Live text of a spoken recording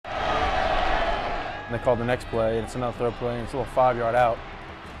And they called the next play, and it's another throw play, and it's a little 5-yard out.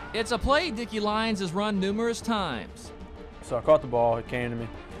 It's a play Dicky Lyons has run numerous times. So I caught the ball, it came to me,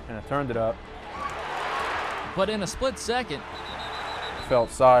 and I turned it up. But in a split second, I felt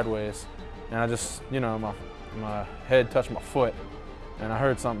sideways, and I just, you know, my head touched my foot, and I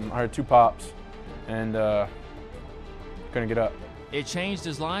heard something. I heard 2 pops, and couldn't get up. it changed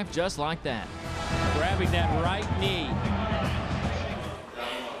his life just like that. Grabbing that right knee.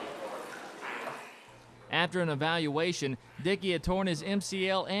 After an evaluation, Dicky had torn his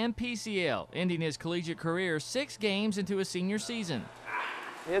MCL and PCL, ending his collegiate career 6 games into his senior season.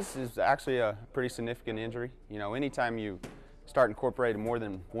 This is actually a pretty significant injury. You know, anytime you start incorporating more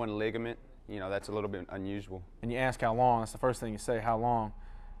than one ligament, you know, that's a little bit unusual. And you ask how long, that's the first thing you say, how long?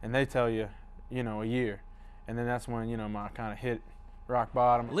 And they tell you, you know, a year. And then that's when, you know, my kind of hit rock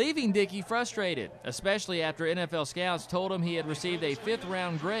bottom. Leaving Dicky frustrated, especially after NFL scouts told him he had received a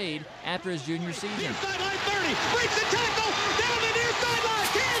 5th-round grade after his junior season. Near sideline 30, breaks the tackle, down the near sideline,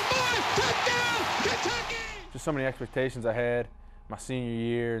 10-5, touchdown, Kentucky! Just so many expectations I had my senior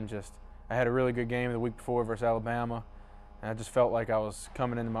year, and just I had a really good game the week before versus Alabama, and I just felt like I was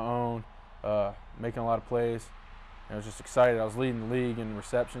coming into my own, making a lot of plays. I was just excited. I was leading the league in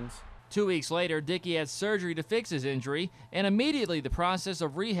receptions. 2 weeks later, Dicky had surgery to fix his injury, and immediately the process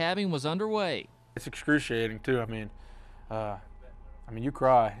of rehabbing was underway. It's excruciating too. I mean, you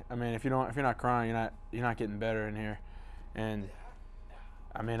cry. I mean, if you're not crying, you're not getting better in here. And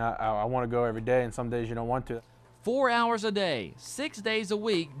I mean, I want to go every day, and some days you don't want to. 4 hours a day, 6 days a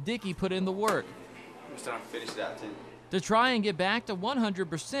week, Dicky put in the work to try and get back to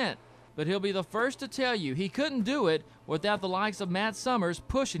 100%. But he'll be the first to tell you he couldn't do it without the likes of Matt Summers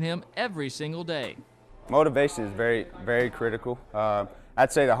pushing him every single day. Motivation is very, very critical.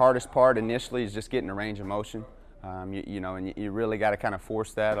 I'd say the hardest part initially is just getting the range of motion. You know, and you really got to kind of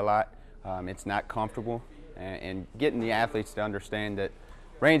force that a lot. It's not comfortable, and getting the athletes to understand that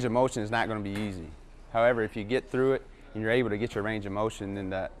range of motion is not going to be easy. However, if you get through it and you're able to get your range of motion, then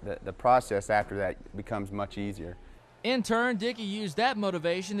the process after that becomes much easier. In turn, Dicky used that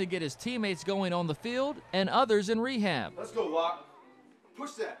motivation to get his teammates going on the field and others in rehab. Let's go, Lock.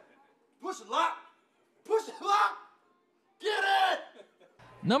 Push that. Push it, Lock. Push it, Lock. Get it!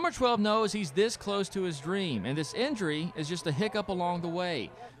 Number 12 knows he's this close to his dream, and this injury is just a hiccup along the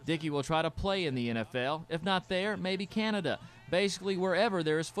way. Dicky will try to play in the NFL. If not there, maybe Canada. Basically wherever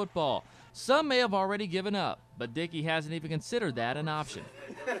there is football. Some may have already given up, but Dicky hasn't even considered that an option.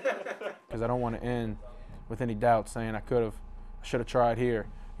 Because I don't want to end with any doubt saying I should have tried here.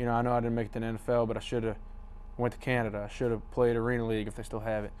 You know, I know I didn't make it to the NFL, but I should have went to Canada. I should have played Arena League if they still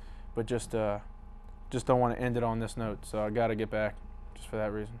have it. But just don't want to end it on this note. So I got to get back just for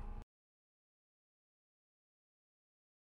that reason.